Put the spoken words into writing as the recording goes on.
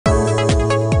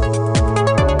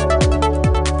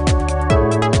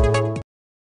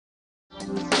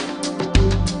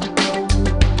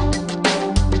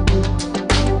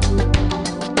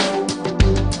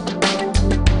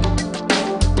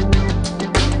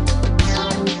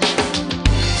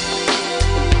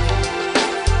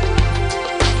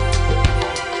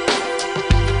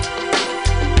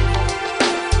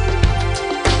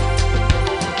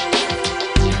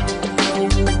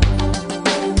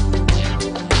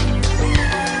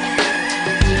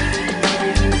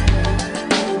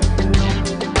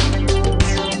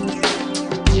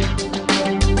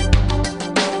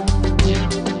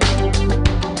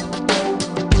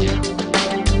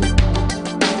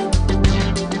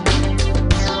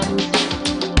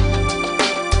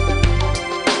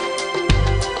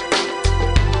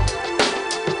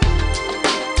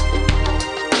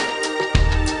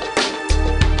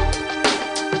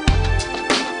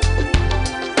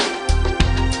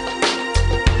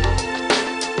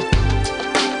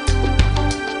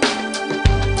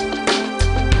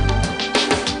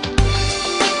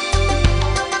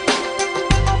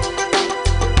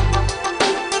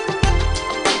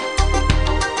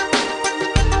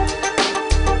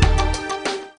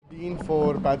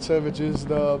Patsav, which is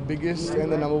the biggest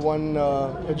and the number one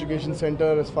education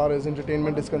center as far as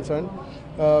entertainment is concerned.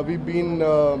 We've been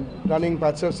running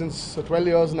Patsav since 12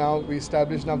 years now. We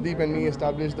established, Navdeep and me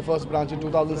established the first branch in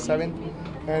 2007.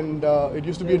 And it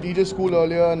used to be a DJ school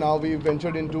earlier. Now we've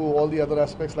ventured into all the other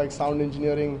aspects like sound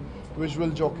engineering, visual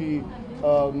jockey,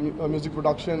 music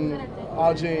production,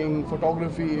 RJing,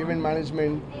 photography, event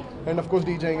management, and of course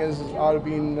DJing has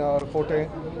been our forte.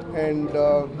 And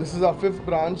this is our fifth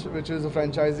branch, which is a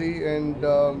franchisee,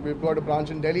 and we've got a branch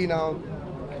in Delhi now.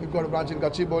 We've got a branch in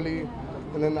Gachibowli,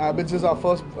 and then Abbots is our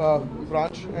first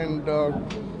branch, and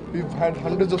we've had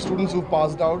hundreds of students who've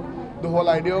passed out. The whole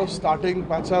idea of starting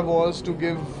Patsav was to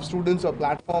give students a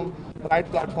platform, the right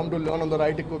platform to learn on the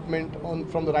right equipment,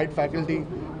 from the right faculty,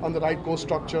 on the right course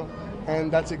structure.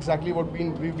 And that's exactly what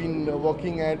we've been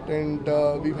working at. And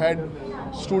we've had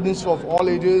students of all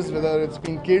ages, whether it's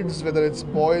been kids, whether it's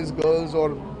boys, girls,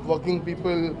 or working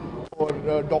people,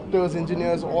 or doctors,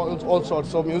 engineers, all sorts.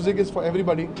 So music is for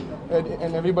everybody,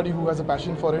 and everybody who has a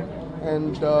passion for it.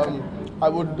 And I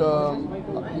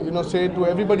would say to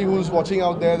everybody who's watching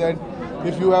out there that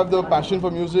if you have the passion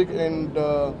for music and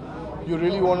you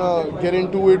really want to get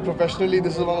into it professionally,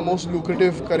 this is one of the most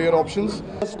lucrative career options.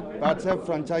 Patsav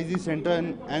Franchisee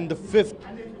Center and the fifth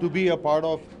to be a part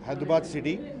of Hyderabad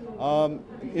city.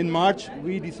 In March,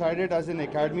 we decided as an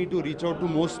academy to reach out to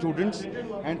more students,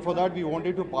 and for that we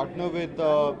wanted to partner with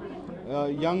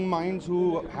young minds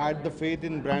who had the faith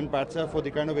in brand Patsav for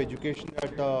the kind of education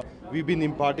that we've been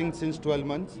imparting since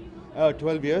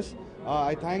 12 years.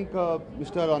 I thank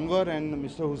Mr. Anwar and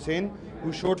Mr. Hussain,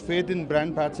 who showed faith in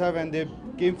brand Patsav, and they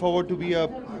came forward to be a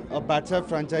Patsav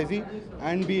franchisee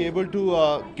and be able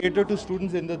to cater to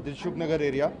students in the Dilsukhnagar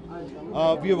area.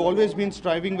 We have always been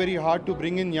striving very hard to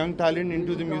bring in young talent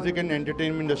into the music and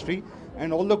entertainment industry,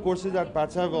 and all the courses at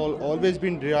Patsav have always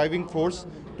been driving force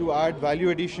to add value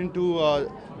addition to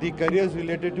the careers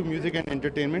related to music and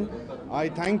entertainment. I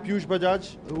thank Piyush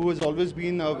Bajaj, who has always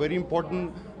been a very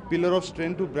important pillar of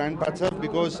strength to brand Patsav,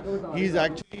 because he's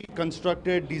actually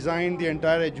constructed, designed the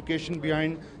entire education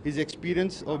behind his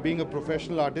experience of being a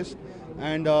professional artist.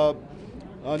 And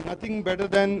nothing better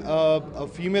than a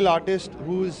female artist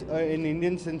who's an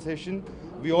Indian sensation.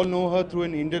 We all know her through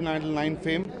an Indian Idol 9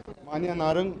 fame. Manya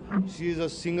Narang, she is a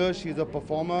singer, she's a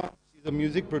performer, she's a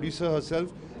music producer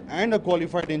herself, and a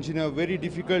qualified engineer. Very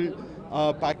difficult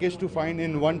package to find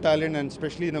in one talent, and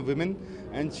especially in a woman.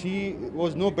 And she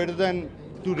was no better than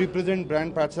to represent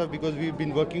brand Patsav, because we've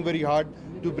been working very hard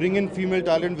to bring in female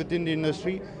talent within the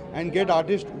industry and get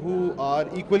artists who are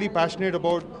equally passionate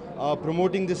about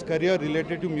promoting this career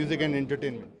related to music and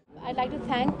entertainment. I'd like to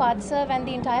thank Patsav and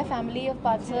the entire family of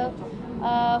Patsav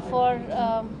for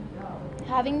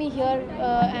having me here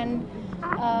and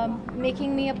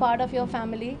making me a part of your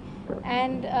family.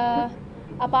 And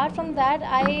apart from that,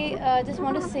 I just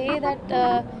want to say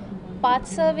that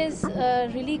Patsav is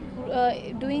really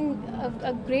doing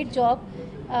a great job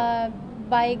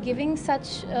by giving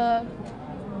such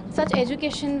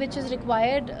education which is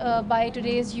required by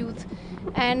today's youth.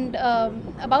 And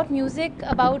about music,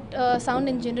 about sound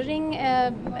engineering,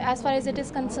 as far as it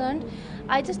is concerned,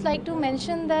 I just like to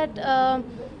mention that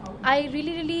I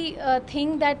really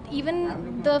think that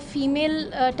even the female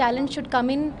talent should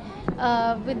come in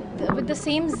with the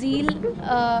same zeal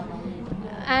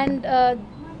and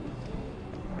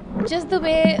just the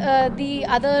way the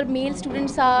other male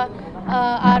students are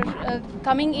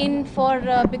coming in for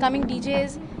becoming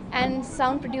DJs and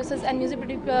sound producers and music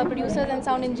producers and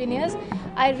sound engineers.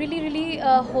 I really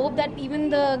hope that even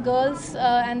the girls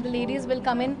and the ladies will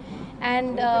come in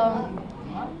and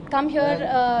come here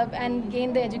and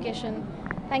gain the education.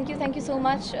 Thank you so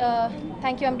much.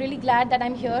 Thank you. I'm really glad that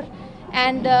I'm here.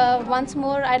 And once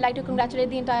more, I'd like to congratulate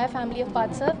the entire family of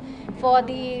Patsav for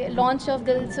the launch of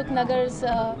Dilsukhnagar's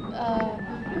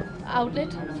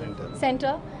outlet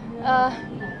center.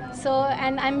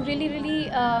 And I'm really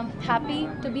happy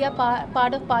to be a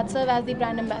part of Patsav as the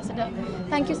brand ambassador.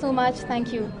 Thank you so much.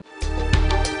 Thank you.